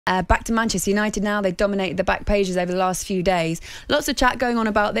Back to Manchester United now. They've dominated the back pages over the last few days. Lots of chat going on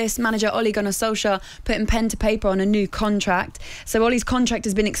about this. Manager Ole Gunnar Solskjaer putting pen to paper on a new contract. So Ole's contract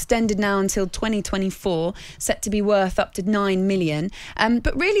has been extended now until 2024, set to be worth up to 9 million.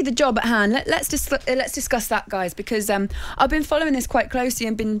 But really the job at hand, let's discuss that, guys, because I've been following this quite closely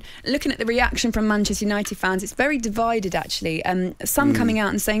and been looking at the reaction from Manchester United fans. It's very divided, actually. Some coming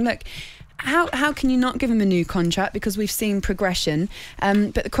out and saying, look, How can you not give him a new contract, because we've seen progression,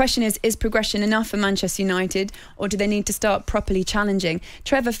 but the question is progression enough for Manchester United, or do they need to start properly challenging?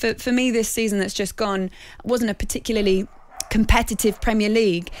 Trevor, for me this season that's just gone wasn't a particularly competitive Premier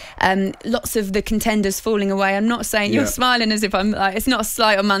League. Lots of the contenders falling away. I'm not saying you're smiling as if I'm like, it's not a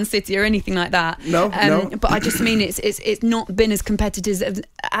slight on Man City or anything like that. No. But I just mean it's not been as competitive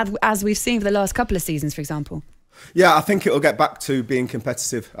as we've seen for the last couple of seasons, for example. Yeah, I think it'll get back to being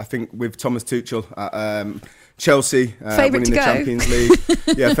competitive. I think with Thomas Tuchel at Chelsea winning the Champions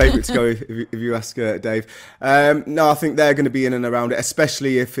League. Yeah, favourite to go if you ask Dave. No, I think they're going to be in and around it,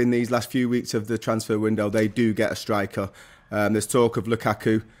 especially if in these last few weeks of the transfer window they do get a striker. There's talk of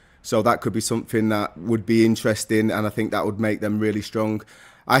Lukaku, so that could be something that would be interesting, and I think that would make them really strong.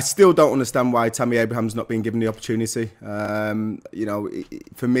 I still don't understand why Tammy Abraham's not been given the opportunity. You know,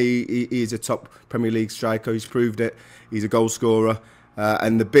 for me, he's a top Premier League striker. He's proved it. He's a goal scorer.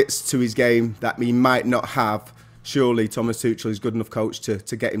 And the bits to his game that he might not have, surely Thomas Tuchel is good enough coach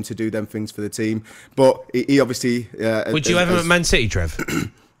to get him to do them things for the team. But he obviously... would you have him at Man City, Trev?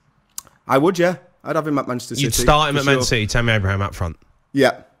 I would, yeah. I'd have him at Manchester City. You'd start him at Man City, Tammy Abraham up front?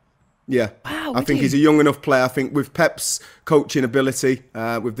 Yeah. Yeah, wow, I think he's a young enough player. I think with Pep's coaching ability,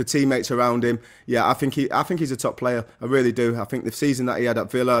 with the teammates around him, yeah, I think he's a top player. I really do. I think the season that he had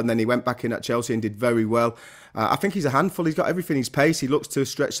at Villa and then he went back in at Chelsea and did very well. I think he's a handful. He's got everything. His pace. He looks to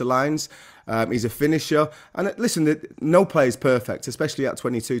stretch the lines. He's a finisher. And listen, no player is perfect, especially at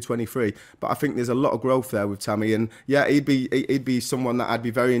 22, 23. But I think there's a lot of growth there with Tammy. And yeah, he'd be someone that I'd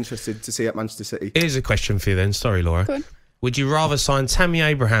be very interested to see at Manchester City. Here's a question for you then. Sorry, Laura. Go on. Would you rather sign Tammy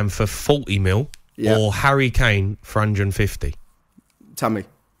Abraham for 40 mil or Harry Kane for 150? Tammy.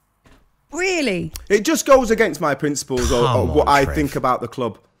 Really? It just goes against my principles or what I think about the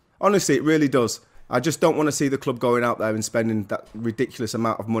club. Honestly, it really does. I just don't want to see the club going out there and spending that ridiculous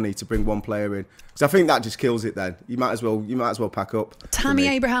amount of money to bring one player in, because I think that just kills it. Then you might as well pack up. Tammy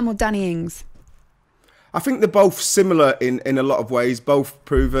Abraham or Danny Ings? I think they're both similar in a lot of ways, both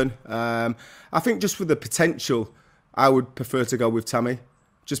proven. I think just with the potential, I would prefer to go with Tammy,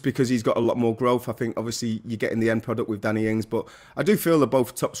 just because he's got a lot more growth. I think obviously you get in the end product with Danny Ings, but I do feel they're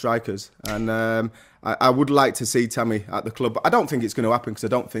both top strikers, and I would like to see Tammy at the club. But I don't think it's going to happen, because I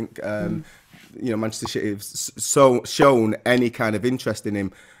don't think Manchester City have shown any kind of interest in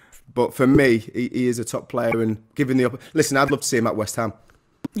him. But for me, he is a top player, and given the listen, I'd love to see him at West Ham.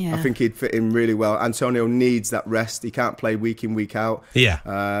 Yeah. I think he'd fit in really well. Antonio needs that rest. He can't play week in, week out. Yeah.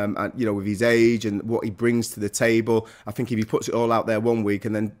 And with his age and what he brings to the table, I think if he puts it all out there one week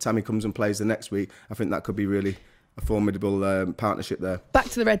and then Tammy comes and plays the next week, I think that could be really a formidable partnership there. Back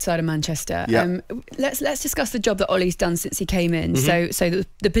to the red side of Manchester. Yeah. Let's discuss the job that Ollie's done since he came in. So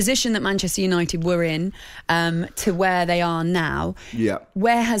the position that Manchester United were in to where they are now. Yeah.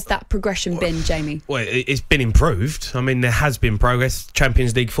 Where has that progression been, Jamie? Well, it's been improved. I mean, there has been progress.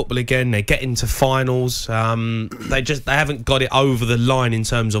 Champions League football again. They get into finals. They haven't got it over the line in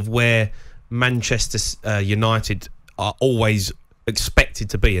terms of where Manchester United are always expected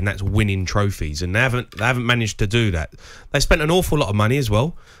to be, and that's winning trophies, and they haven't managed to do that. They spent an awful lot of money as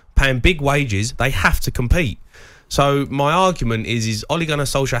well, paying big wages. They have to compete. So my argument is Ole Gunnar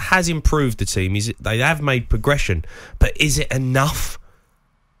Solskjaer has improved the team. They have made progression, but is it enough?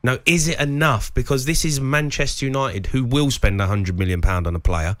 No, is it enough? Because this is Manchester United, who will spend £100 million on a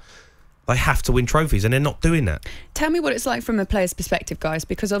player. They have to win trophies, and they're not doing that. Tell me what it's like from a player's perspective, guys,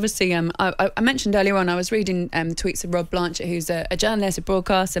 because obviously I mentioned earlier on, I was reading tweets of Rob Blanchett, who's a journalist, a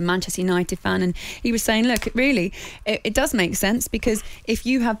broadcaster, a Manchester United fan, and he was saying, look, it does make sense, because if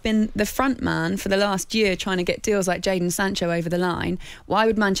you have been the front man for the last year trying to get deals like Jadon Sancho over the line, why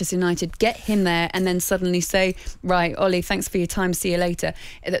would Manchester United get him there and then suddenly say, right, Ollie, thanks for your time, see you later?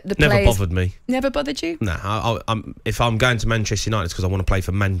 Never bothered me. Never bothered you? No, if I'm going to Manchester United, it's because I want to play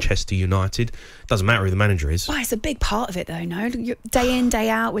for Manchester United. Doesn't matter who the manager is. Why, it's a big part of it though, no? Day in, day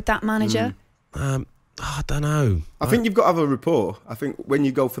out with that manager. I don't know. I think you've got to have a rapport. I think when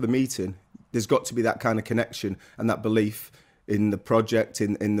you go for the meeting, there's got to be that kind of connection and that belief in the project,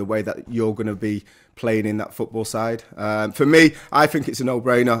 in the way that you're going to be playing in that football side. For me, I think it's a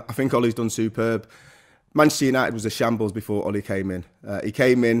no-brainer. I think Ollie's done superb. Manchester United was a shambles before Ollie came in. He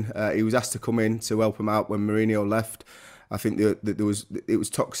came in, he was asked to come in to help him out when Mourinho left. I think it was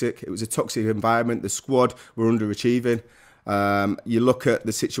toxic. It was a toxic environment. The squad were underachieving. You look at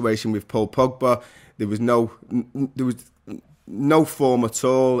the situation with Paul Pogba. There was no form at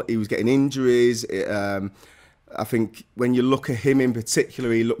all. He was getting injuries. I think when you look at him in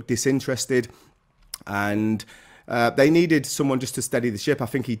particular, he looked disinterested, and they needed someone just to steady the ship. I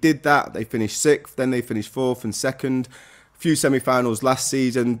think he did that. They finished 6th, then they finished 4th and 2nd. Few semi-finals last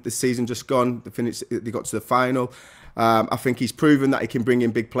season. The season just gone. They got to the final. I think he's proven that he can bring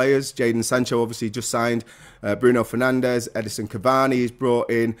in big players. Jadon Sancho obviously just signed. Bruno Fernandes, Edison Cavani he's brought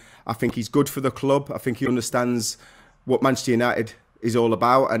in. I think he's good for the club. I think he understands what Manchester United is all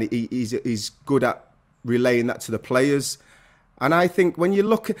about, and he's good at relaying that to the players. And I think when you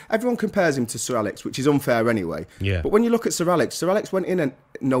look at, everyone compares him to Sir Alex, which is unfair anyway. Yeah. But when you look at Sir Alex went in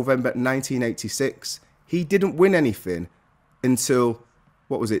November 1986. He didn't win anything until,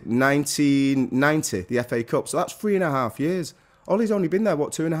 what was it, 1990, the FA Cup. So that's 3.5 years. Ollie's only been there,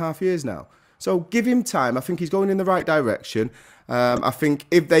 2.5 years now. So give him time. I think he's going in the right direction. I think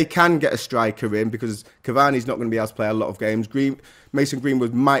if they can get a striker in, because Cavani's not going to be able to play a lot of games. Mason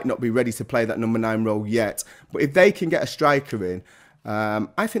Greenwood might not be ready to play that number 9 role yet. But if they can get a striker in,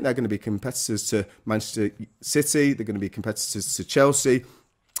 I think they're going to be competitors to Manchester City. They're going to be competitors to Chelsea.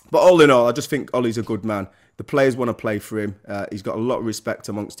 But all in all, I just think Ollie's a good man. The players want to play for him. He's got a lot of respect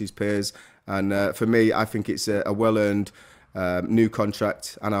amongst his peers. And for me, I think it's a well-earned new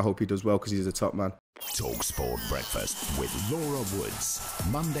contract. And I hope he does well because he's a top man. talkSPORT Breakfast with Laura Woods.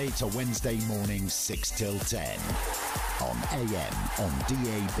 Monday to Wednesday mornings 6 till 10. On AM, on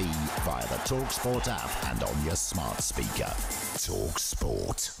DAB, via the talkSPORT app and on your smart speaker.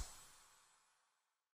 talkSPORT.